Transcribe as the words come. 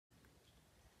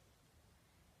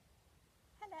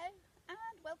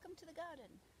welcome to the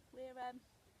garden.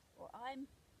 I'm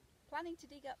planning to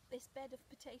dig up this bed of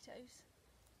potatoes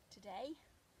today.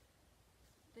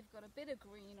 They've got a bit of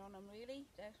green on them really,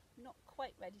 they're not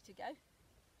quite ready to go,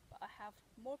 but I have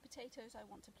more potatoes I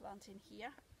want to plant in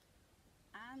here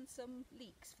and some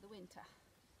leeks for the winter.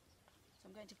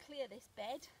 So I'm going to clear this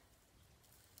bed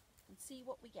and see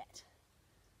what we get.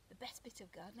 The best bit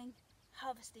of gardening,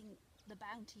 harvesting the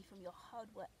bounty from your hard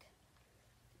work.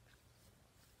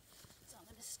 So I'm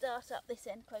going to start up this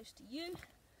end close to you.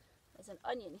 There's an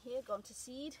onion here gone to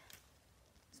seed.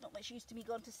 It's not much use to me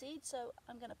gone to seed, so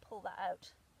I'm going to pull that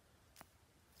out.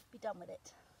 Be done with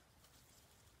it.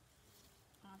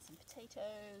 And some potato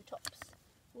tops.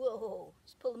 Whoa,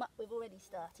 just pull them up, we've already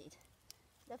started.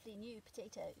 Lovely new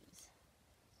potatoes.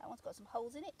 That one's got some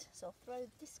holes in it, so I'll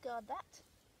discard that.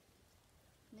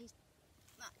 And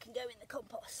that can go in the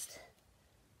compost.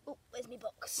 Oh, where's my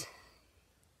box?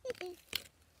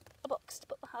 A box to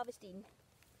put the harvest in.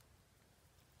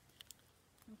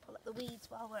 And pull up the weeds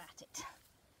while we're at it.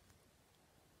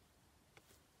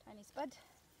 Tiny spud.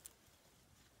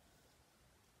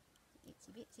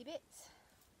 Itsy bitsy bits.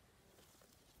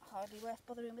 Hardly worth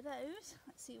bothering with those.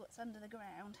 Let's see what's under the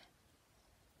ground.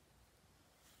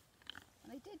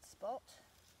 And I did spot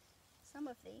some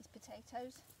of these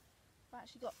potatoes have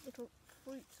actually got little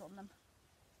fruits on them.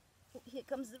 Oh, here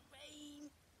comes the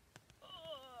rain.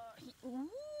 Oh,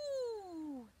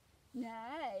 ooh,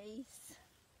 nice.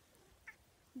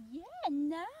 Yeah,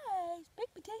 nice. Big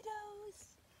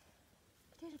potatoes.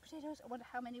 Potatoes. I wonder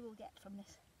how many we'll get from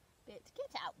this bit.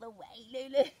 Get out the way,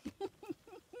 Lulu.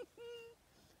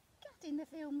 Get in the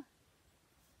film.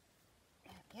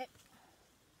 There we go.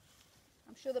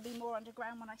 I'm sure there'll be more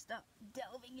underground when I start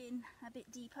delving in a bit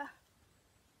deeper.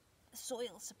 The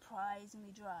soil's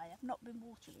surprisingly dry. I've not been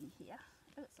watering here.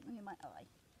 I've got something in my eye.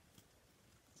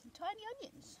 Some tiny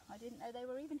onions. I didn't know they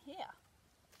were even here.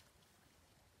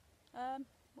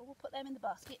 Well, we'll put them in the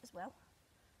basket as well.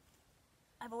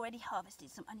 I've already harvested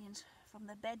some onions from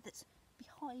the bed that's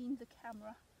behind the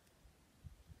camera.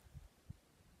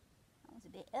 That was a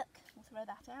bit ick. We'll throw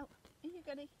that out. Are you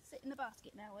going to sit in the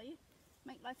basket now, are you?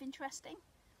 Make life interesting.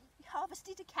 We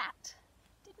harvested a cat.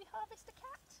 Did we harvest a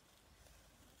cat?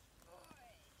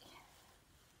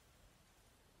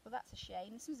 Well, that's a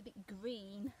shame. This one's a bit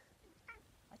green.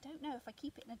 I don't know if I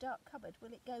keep it in a dark cupboard,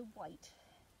 will it go white?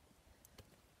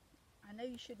 I know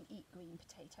you shouldn't eat green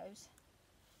potatoes.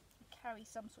 They carry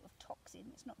some sort of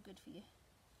toxin. It's not good for you.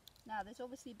 Now, there's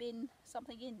obviously been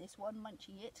something in this one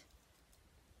munching it.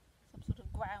 Some sort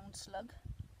of ground slug.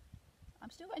 I'm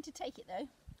still going to take it though.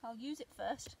 I'll use it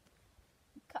first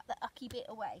and cut the ucky bit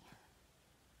away.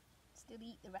 Still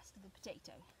eat the rest of the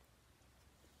potato.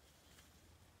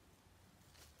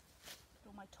 Put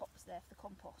all my tops there for the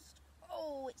compost.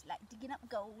 Oh, it's like digging up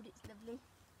gold. It's lovely.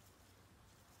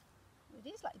 It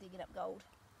is like digging up gold.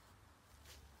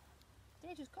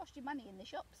 Potatoes cost you money in the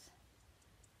shops.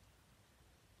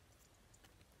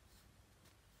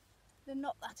 They're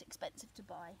not that expensive to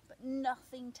buy, but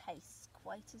nothing tastes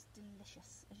quite as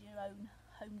delicious as your own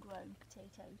homegrown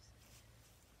potatoes.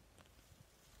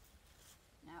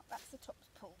 Now that's the tops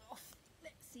pulled off.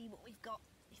 Let's see what we've got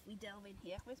if we delve in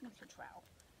here. Where's my little trowel?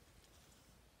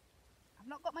 I've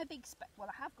not got my big spade. Well,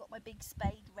 I have got my big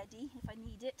spade ready if I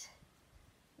need it.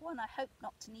 One, I hope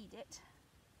not to need it.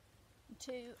 And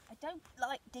two, I don't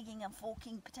like digging and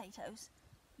forking potatoes.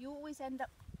 You always end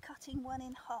up cutting one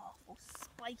in half or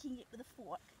spiking it with a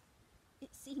fork.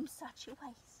 It seems such a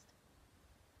waste.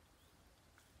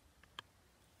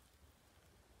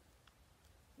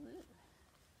 Ooh,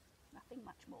 nothing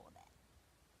much more there.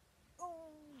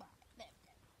 Oh my, there we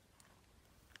go.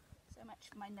 So much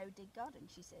for my no-dig garden,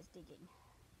 she says, digging.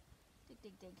 Dig,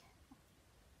 dig, dig.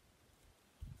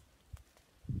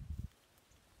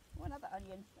 Oh, another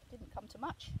onion that didn't come to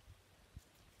much.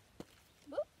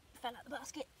 Whoop, fell out the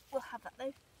basket. We'll have that though.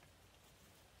 You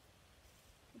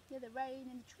can hear the rain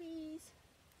in the trees.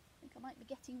 I think I might be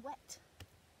getting wet.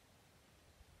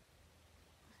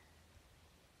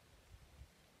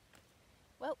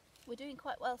 Well, we're doing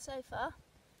quite well so far.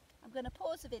 I'm going to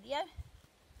pause the video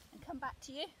and come back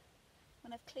to you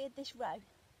when I've cleared this row.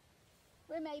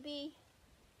 We're maybe,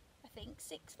 I think,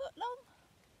 6 foot long.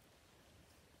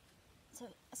 So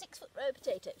a 6 foot row of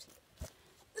potatoes.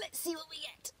 Let's see what we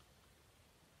get.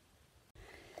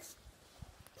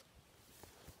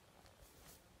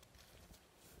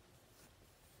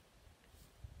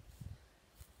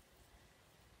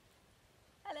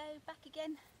 Hello, back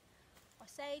again. I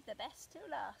saved the best till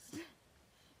last.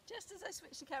 Just as I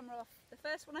switched the camera off, the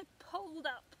first one I pulled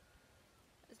up,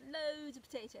 there's loads of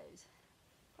potatoes.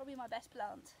 Probably my best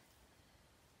plant.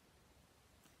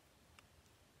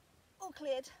 all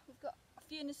cleared. We've got a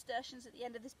few nasturtiums at the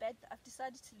end of this bed that I've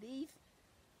decided to leave.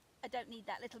 I don't need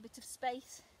that little bit of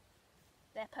space.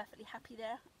 They're perfectly happy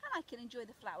there, and I can enjoy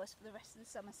the flowers for the rest of the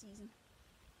summer season.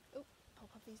 Oh, pop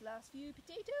off these last few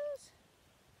potatoes.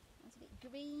 That's a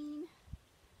bit green.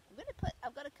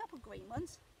 I've got a couple green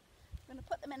ones. I'm going to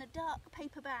put them in a dark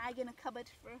paper bag in a cupboard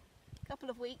for a couple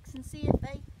of weeks and see if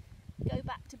they go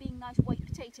back to being nice white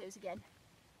potatoes again.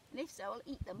 And if so, I'll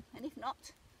eat them, and if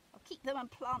not, I'll keep them and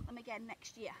plant them again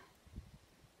next year.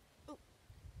 Oh,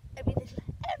 every little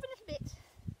bit.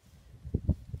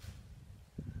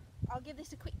 I'll give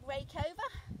this a quick rake over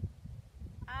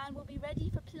and we'll be ready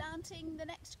for planting the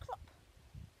next crop.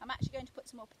 I'm actually going to put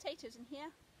some more potatoes in here,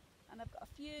 and I've got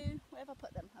a few, where have I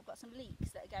put them? I've got some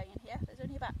leeks that are going in here. There's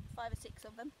only about 5 or 6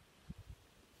 of them.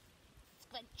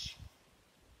 Squench.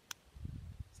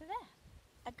 So there,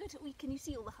 a good week. Can you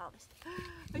see all the harvest?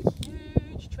 A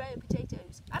huge tray of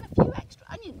potatoes and a few extra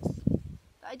onions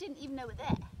that I didn't even know were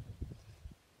there.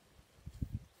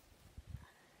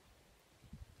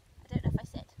 I don't know if I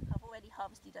said, I've already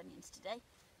harvested onions today.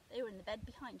 They were in the bed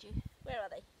behind you. Where are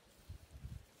they?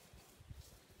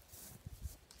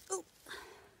 Oh.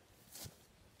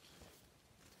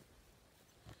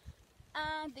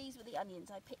 And these were the onions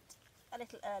I picked a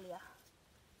little earlier.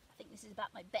 I think this is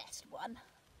about my best one.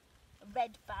 A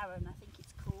Red Baron, I think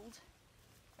it's called.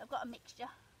 I've got a mixture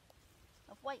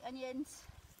of white onions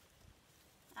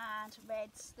and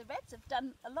reds. The reds have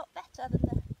done a lot better than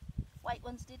the white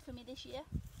ones did for me this year.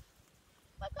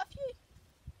 I've got a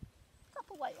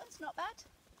couple white ones, not bad.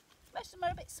 Most of them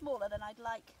are a bit smaller than I'd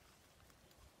like.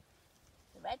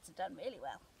 The reds have done really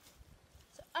well.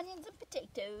 So onions and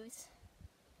potatoes.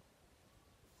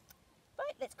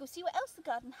 Right, let's go see what else the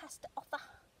garden has to offer.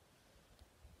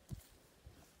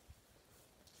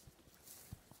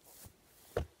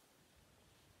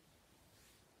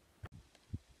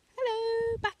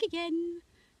 Hello, back again.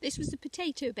 This was the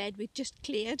potato bed we'd just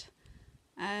cleared.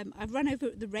 I've run over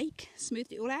the rake,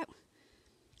 smoothed it all out.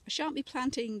 I shan't be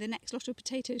planting the next lot of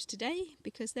potatoes today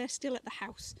because they're still at the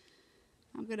house.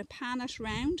 I'm going to pan us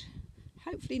round,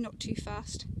 hopefully not too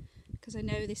fast, because I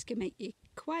know this can make you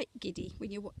quite giddy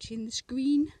when you're watching the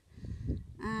screen.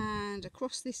 And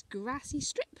across this grassy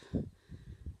strip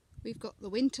we've got the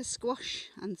winter squash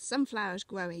and sunflowers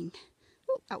growing.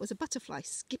 Oh, that was a butterfly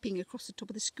skipping across the top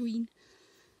of the screen.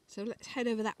 So let's head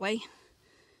over that way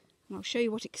and I'll show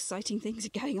you what exciting things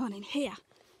are going on in here.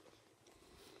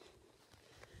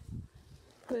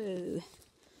 Whoa.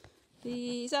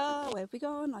 These are, where have we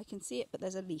gone? I can see it, but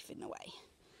there's a leaf in the way.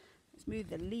 Let's move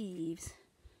the leaves.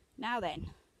 Now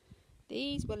then,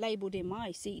 these were labelled in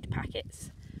my seed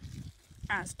packets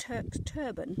as Turk's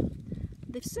Turban.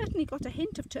 They've certainly got a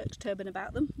hint of Turk's Turban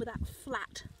about them with that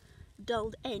flat,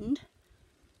 dulled end.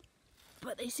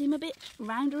 But they seem a bit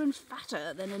rounder and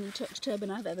fatter than any Turk's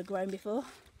Turban I've ever grown before.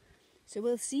 So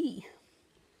we'll see.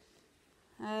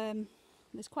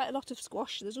 There's quite a lot of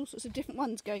squash. There's all sorts of different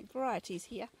ones going, varieties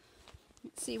here.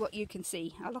 Let's see what you can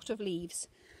see. A lot of leaves.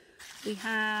 We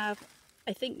have,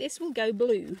 I think this will go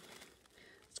blue.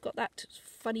 It's got that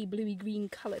funny bluey green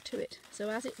colour to it. So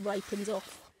as it ripens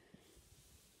off,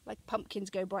 like pumpkins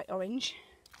go bright orange,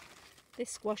 this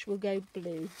squash will go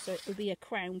blue. So it will be a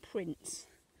crown prince.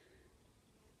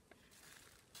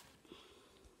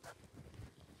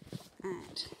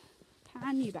 And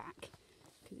pan you back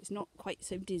because it's not quite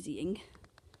so dizzying.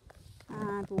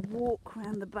 And we'll walk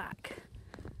round the back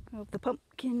of the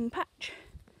pumpkin patch.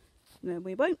 No,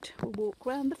 we won't. We'll walk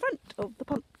round the front of the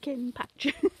pumpkin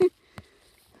patch.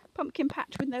 Pumpkin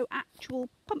patch with no actual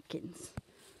pumpkins.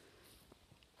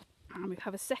 And we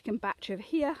have a second batch over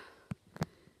here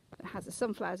that has the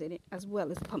sunflowers in it as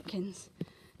well as the pumpkins.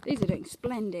 These are doing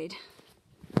splendid.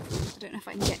 I don't know if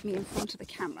I can get me in front of the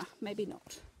camera. Maybe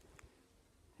not.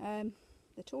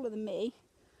 They're taller than me.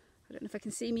 I don't know if I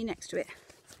can see me next to it.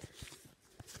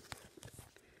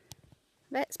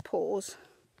 Let's pause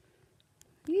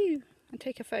and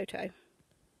take a photo.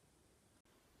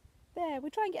 There,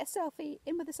 we'll try and get a selfie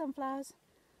in with the sunflowers.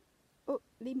 Oh,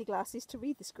 need my glasses to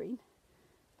read the screen,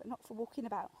 but not for walking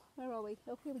about. Where are we?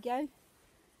 Oh, here we go.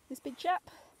 This big chap.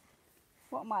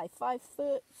 What am I,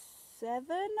 5'7",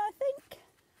 I think?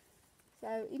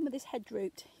 So even with his head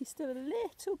drooped, he's still a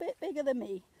little bit bigger than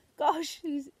me. Gosh,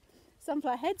 his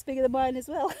sunflower head's bigger than mine as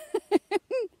well.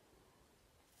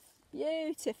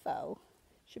 Beautiful.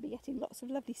 Should be getting lots of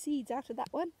lovely seeds out of that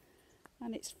one.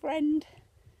 And its friend,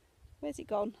 where's it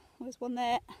gone? There's one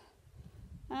there.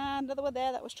 And another one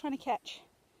there that was trying to catch.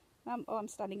 Oh, I'm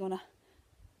standing on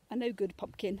a no good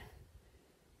pumpkin.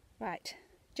 Right,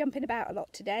 jumping about a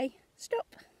lot today.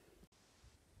 Stop.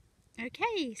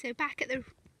 Okay, so back at the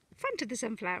front of the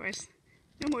sunflowers.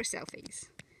 No more selfies.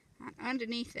 And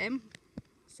underneath them,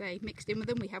 say mixed in with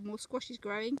them, we have more squashes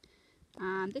growing.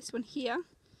 And this one here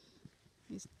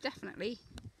is definitely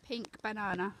pink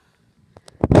banana.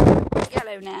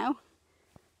 Yellow now.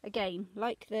 Again,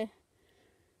 like the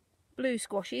blue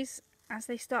squashes, as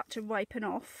they start to ripen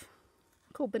off,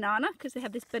 called banana because they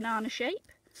have this banana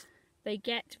shape, they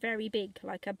get very big,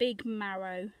 like a big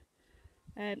marrow.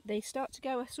 They start to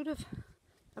go a sort of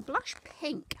a blush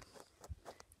pink,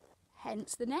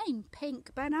 hence the name,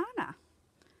 pink banana.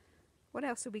 What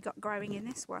else have we got growing in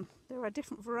this one? There are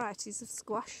different varieties of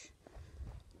squash.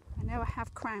 I know I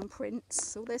have crown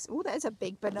prince. Oh, there's a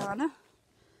big banana.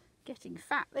 Getting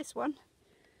fat, this one.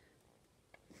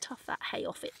 Tough that hay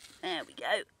off it. There we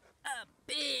go. A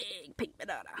big pink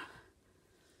banana.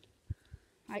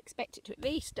 I expect it to at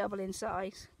least double in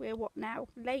size. We're what now?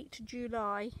 Late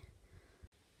July.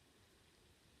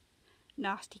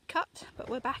 Nasty cut, but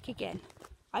we're back again.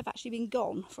 I've actually been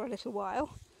gone for a little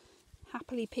while,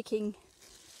 happily picking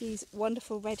these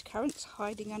wonderful red currants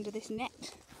hiding under this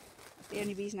net. That's the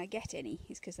only reason I get any,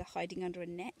 is because they're hiding under a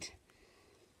net.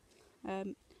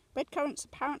 Red currants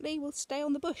apparently will stay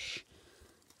on the bush.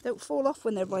 Don't fall off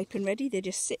when they're ripe and ready, they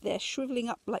just sit there shrivelling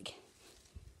up like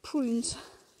prunes.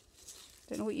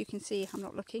 Don't know what you can see, I'm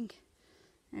not looking.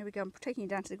 There we go, I'm taking it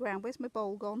down to the ground. Where's my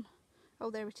bowl gone?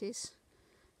 Oh, there it is.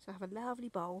 So I have a lovely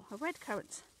bowl of red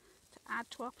currants to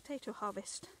add to our potato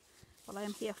harvest while I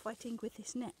am here fighting with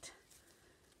this net.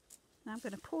 Now I'm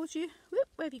going to pause you. Whoop,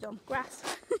 where have you gone?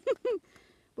 Grass.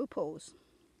 We'll pause.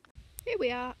 Here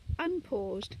we are,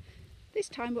 unpaused. This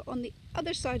time we're on the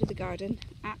other side of the garden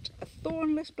at a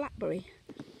thornless blackberry.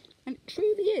 And it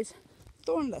truly is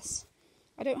thornless.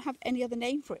 I don't have any other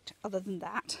name for it other than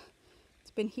that.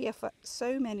 It's been here for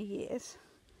so many years.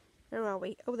 Where are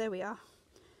we? Oh, there we are.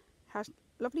 Has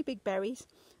lovely big berries.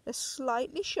 They're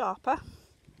slightly sharper.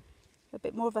 A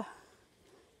bit more of a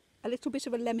little bit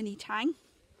of a lemony tang.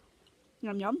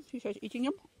 Yum yum, she says eating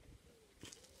them.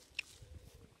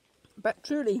 But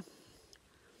truly,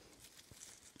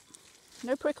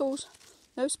 no prickles,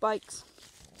 no spikes,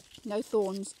 no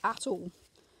thorns at all.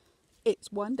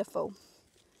 It's wonderful.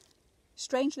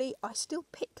 Strangely, I still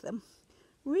pick them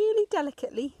really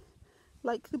delicately,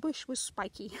 like the bush was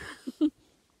spiky.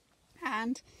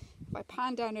 And if I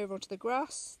pan down over onto the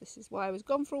grass, this is why I was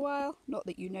gone for a while, not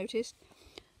that you noticed.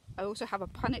 I also have a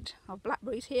punnet of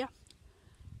blackberries here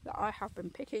that I have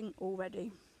been picking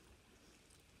already.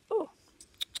 Oh,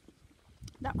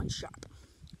 that one's sharp.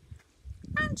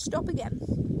 And stop again.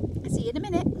 See you in a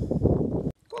minute.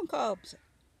 Corn cobs.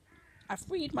 I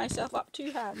freed myself up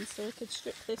 2 hands so I could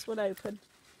strip this one open.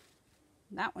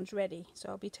 That one's ready, so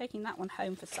I'll be taking that one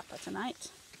home for supper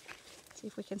tonight. See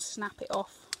if we can snap it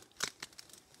off.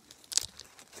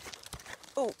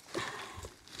 Oh,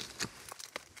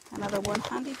 another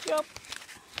one-handed job.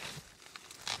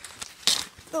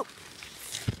 Oh,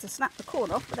 to snap the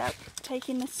corn off without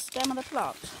taking the stem of the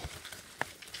plant.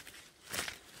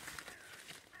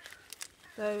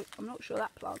 So I'm not sure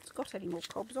that plant's got any more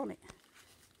cobs on it.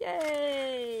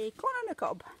 Yay! Corn on a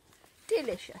cob.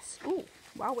 Delicious. Ooh,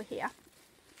 while we're here,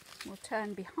 we'll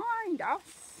turn behind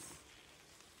us.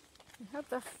 We have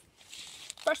the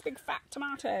fresh big fat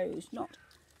tomatoes. Not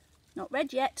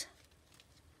red yet,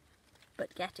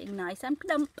 but getting nice and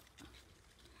plump.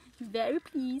 Very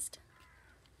pleased.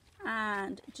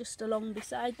 And just along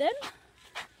beside them,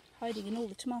 hiding in all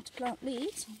the tomato plant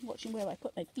leaves, watching where I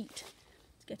put my feet.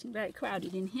 It's getting very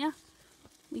crowded in here.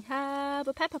 We have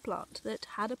a pepper plant that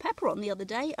had a pepper on the other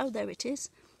day. Oh, there it is.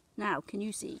 Now, can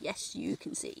you see? Yes, you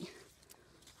can see.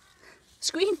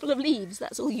 Screen full of leaves,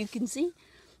 that's all you can see.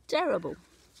 Terrible.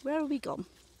 Where have we gone?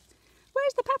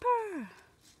 Where's the pepper?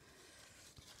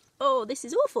 Oh, this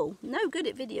is awful. No good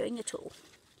at videoing at all.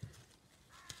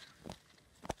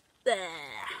 There.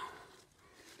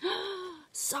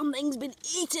 Something's been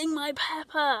eating my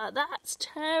pepper. That's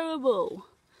terrible.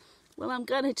 Well, I'm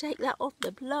going to take that off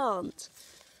the plant.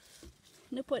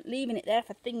 No point leaving it there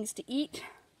for things to eat.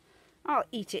 I'll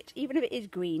eat it, even if it is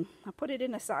green. I'll put it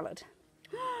in a salad.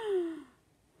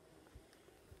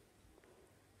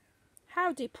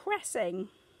 How depressing.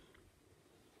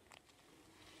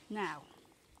 Now,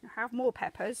 I have more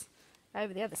peppers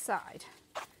over the other side.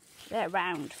 They're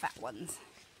round, fat ones.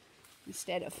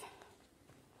 Instead of...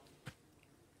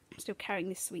 I'm still carrying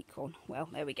this sweet corn. Well,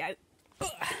 there we go.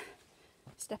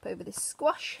 Step over this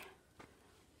squash.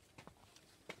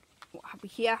 What have we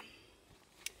here?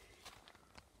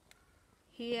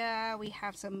 Here we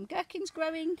have some gherkins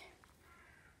growing.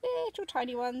 Little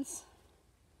tiny ones.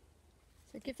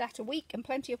 So give that a week and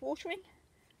plenty of watering.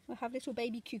 We'll have little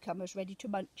baby cucumbers ready to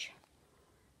munch.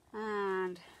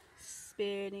 And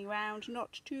spinning round,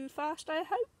 not too fast, I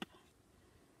hope.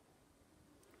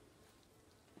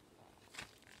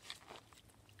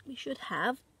 We should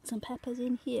have some peppers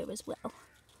in here as well.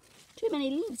 Too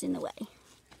many leaves in the way.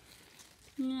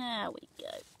 There we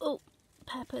go. Oh,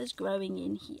 peppers growing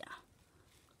in here.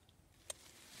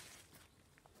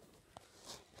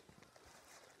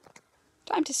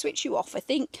 Time to switch you off, I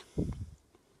think.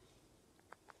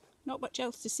 Not much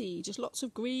else to see, just lots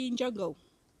of green jungle.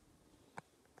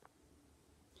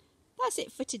 That's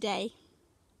it for today.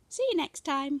 See you next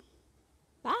time.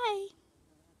 Bye.